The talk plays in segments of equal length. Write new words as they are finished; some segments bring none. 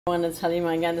I want to tell you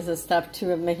again, this is step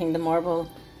 2 of making the marble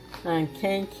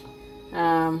cake.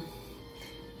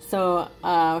 So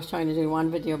I was trying to do one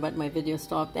video, but my video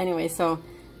stopped. Anyway, so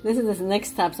this is the next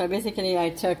step. So basically I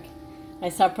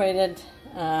separated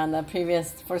the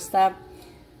previous first step.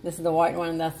 This is the white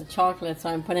one, that's the chocolate. So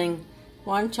I'm putting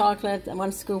one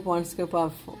scoop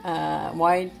of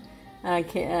white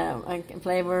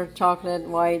flavor, chocolate,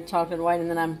 white, and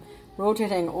then I'm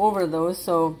rotating over those.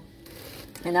 So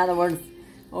in other words,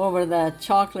 over the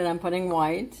chocolate I'm putting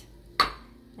white,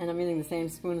 and I'm using the same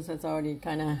spoon, so it's already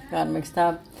kind of got mixed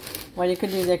up. What you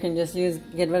could do, you can just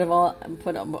get rid of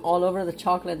put all over the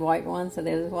chocolate white one. So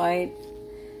there's white,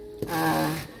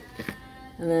 and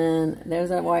then there's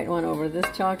that white one over this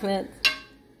chocolate,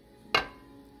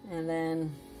 and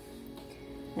then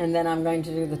I'm going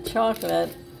to do the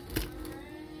chocolate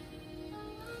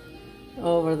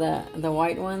over the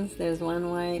white ones. There's one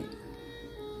white.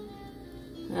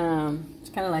 It's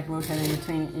kind of like rotating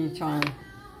between each one.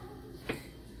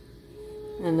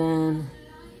 And then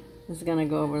it's gonna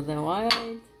go over the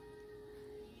white.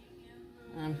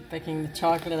 I'm picking the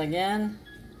chocolate again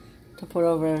to put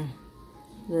over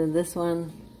this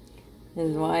one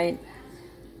is white.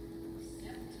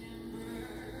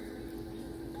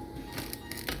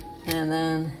 And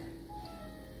then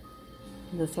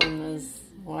this one is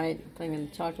white, putting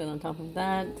the chocolate on top of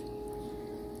that.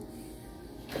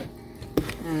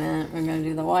 And then we're going to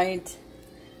do the white.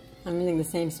 I'm using the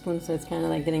same spoon, so it's kind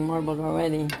of like getting marbled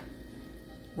already.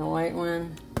 The white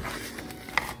one.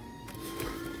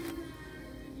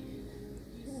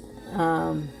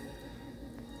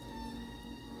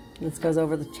 This goes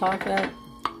over the chocolate.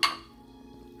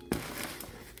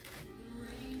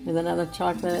 There's another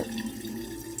chocolate.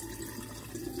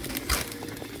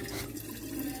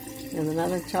 There's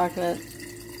another chocolate.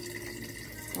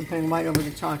 I'm putting white over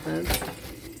the chocolate.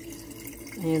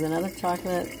 Here's another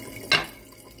chocolate.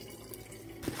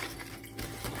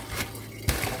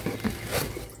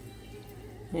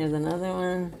 Here's another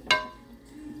one.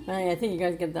 I think you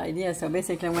guys get the idea. So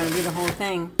basically I'm going to do the whole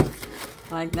thing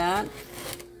like that.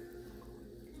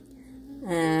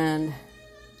 And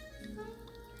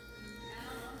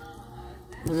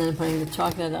then putting the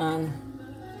chocolate on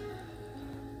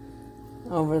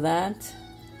over that.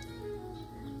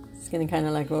 It's going to kind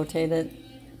of like rotate it.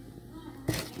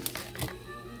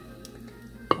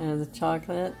 There's the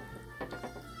chocolate.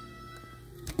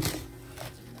 The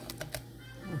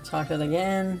chocolate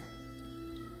again.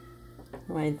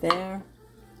 Right there.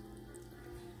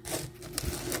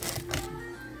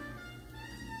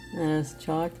 There's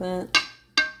chocolate.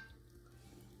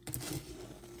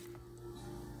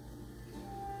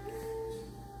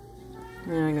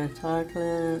 There I got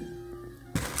chocolate.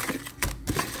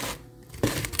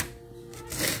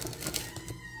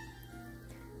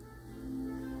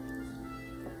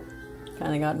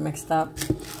 Kind of got mixed up.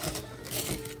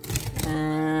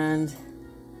 And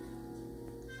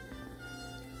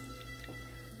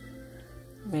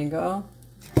there you go.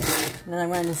 Then I'm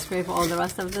going to scrape all the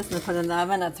rest of this and put it in the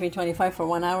oven at 325 for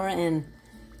 1 hour and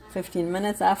 15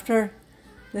 minutes. After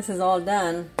this is all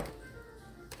done,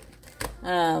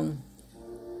 I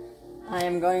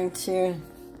am going to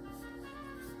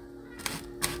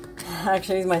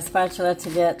actually use my spatula to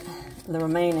get the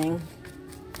remaining.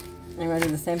 I'm going to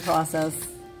do the same process.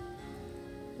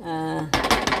 The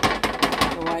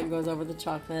white goes over the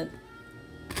chocolate,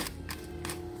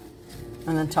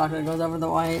 and then chocolate goes over the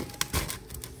white.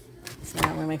 So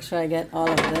I'm going to make sure I get all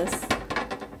of this.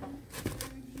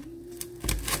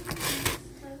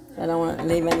 I don't want to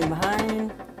leave any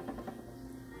behind.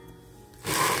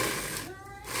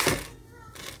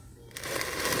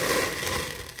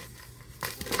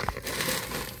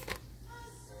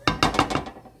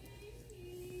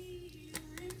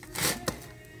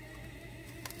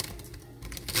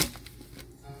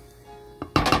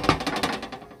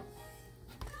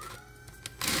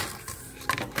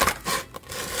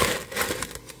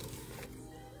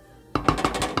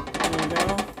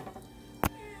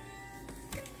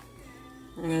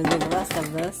 I'm going to do the rest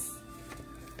of this.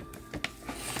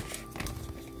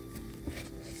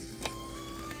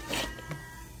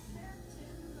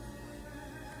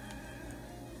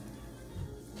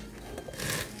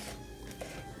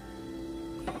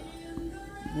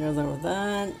 Goes over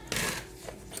that.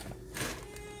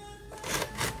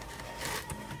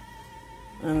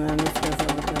 And then this goes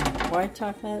over the white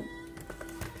chocolate.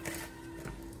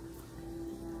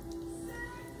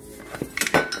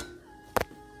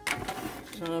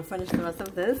 I'm going to finish the rest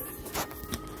of this,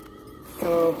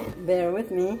 so bear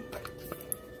with me.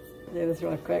 Do this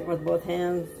real quick with both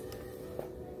hands.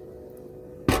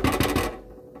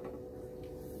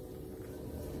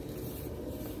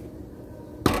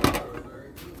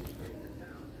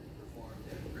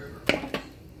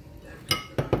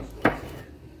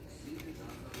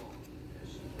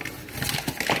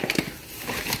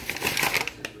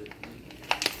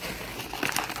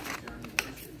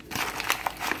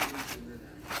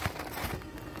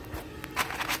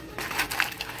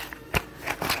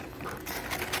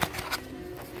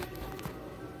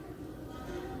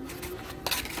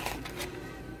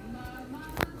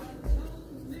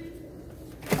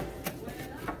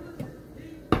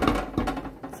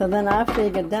 So then after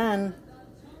you get done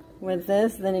with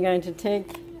this, then you're going to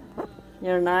take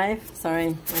your knife,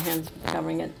 sorry, my hand's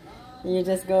covering it, and you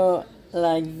just go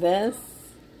like this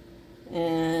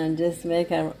and just make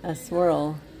a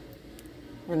swirl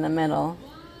in the middle,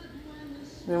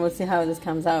 and we'll see how this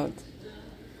comes out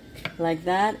like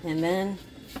that. And then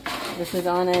this is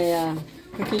on a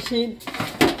cookie sheet,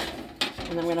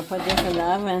 and I'm going to put this in the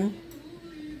oven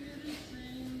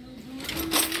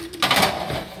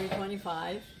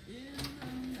 325.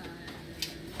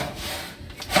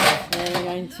 And we're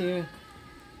going to,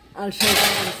 I'll show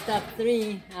you on step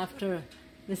 3 after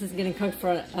this is getting cooked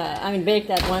for, baked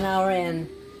at 1 hour, and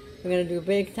we're going to do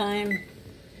bake time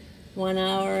 1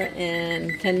 hour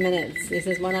and 10 minutes. This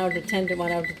is 1 hour to 10 to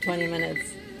 1 hour to 20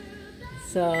 minutes.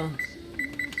 So,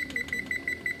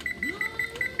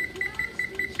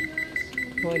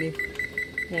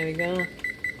 there we go.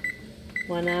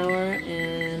 1 hour,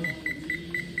 and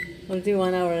we'll do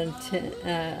 1 hour and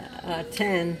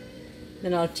 10.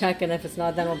 Then I'll check it. If it's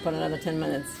not, then we'll put another 10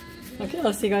 minutes. Okay,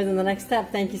 I'll see you guys in the next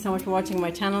step. Thank you so much for watching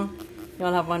my channel. You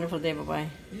all have a wonderful day. Bye-bye.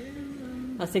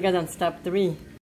 I'll see you guys on step 3.